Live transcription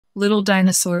Little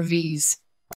Dinosaur V's.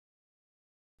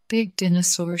 Big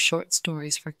Dinosaur Short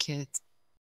Stories for Kids.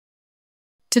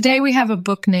 Today we have a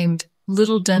book named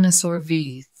Little Dinosaur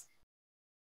V's.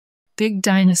 Big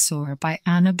Dinosaur by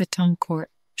Anna Betancourt,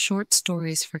 Short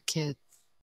Stories for Kids.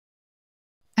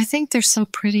 I think they're so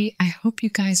pretty. I hope you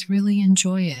guys really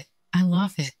enjoy it. I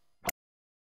love it.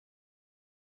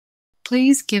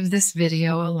 Please give this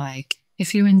video a like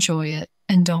if you enjoy it,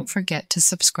 and don't forget to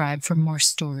subscribe for more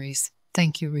stories.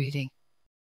 Thank you, reading.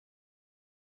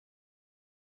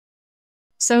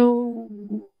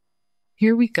 So,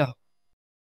 here we go.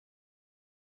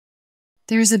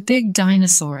 There's a big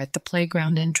dinosaur at the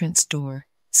playground entrance door,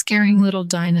 scaring little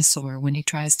Dinosaur when he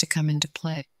tries to come into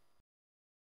play.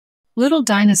 Little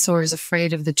Dinosaur is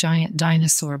afraid of the giant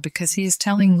dinosaur because he is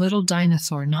telling little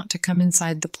Dinosaur not to come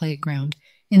inside the playground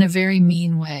in a very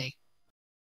mean way.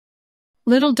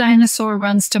 Little Dinosaur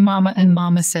runs to Mama and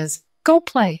Mama says, "Go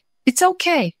play, it's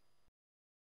okay."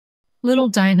 Little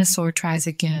Dinosaur tries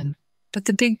again, but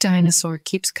the big dinosaur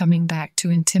keeps coming back to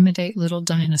intimidate little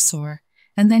Dinosaur,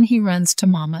 and then he runs to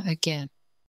Mama again.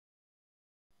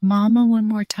 Mama one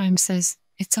more time says,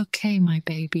 "It's okay, my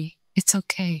baby, it's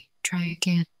okay, try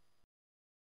again."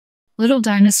 Little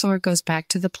Dinosaur goes back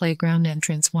to the playground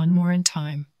entrance one more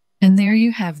time, and there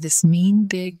you have this mean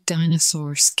big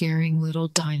dinosaur scaring little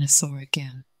Dinosaur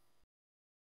again.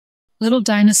 Little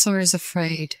Dinosaur is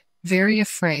afraid, very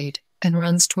afraid, and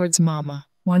runs towards Mama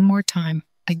one more time,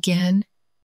 again.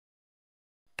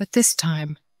 But this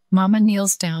time, Mama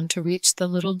kneels down to reach the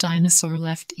little dinosaur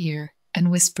left ear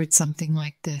and whispered something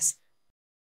like this.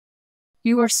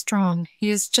 "You are strong. He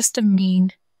is just a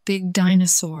mean, big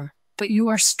dinosaur, but you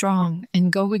are strong,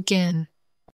 and go again."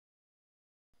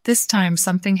 This time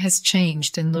something has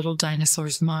changed in little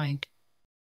Dinosaur's mind.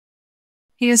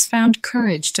 He has found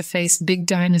courage to face Big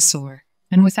Dinosaur,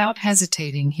 and without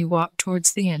hesitating he walked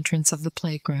towards the entrance of the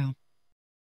playground.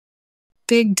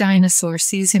 Big Dinosaur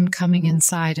sees him coming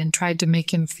inside and tried to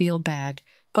make him feel bad,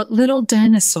 but little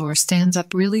Dinosaur stands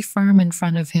up really firm in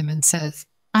front of him and says,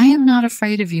 "I am not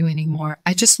afraid of you anymore.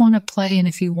 I just want to play, and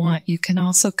if you want, you can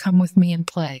also come with me and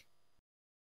play."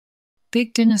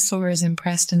 Big Dinosaur is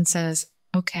impressed and says,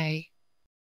 "Okay."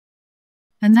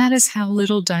 And that is how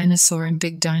little Dinosaur and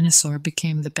Big Dinosaur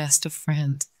became the best of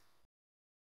friends.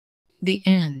 The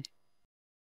end.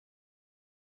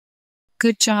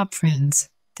 Good job, friends.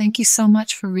 Thank you so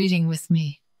much for reading with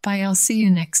me. Bye, I'll see you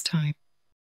next time.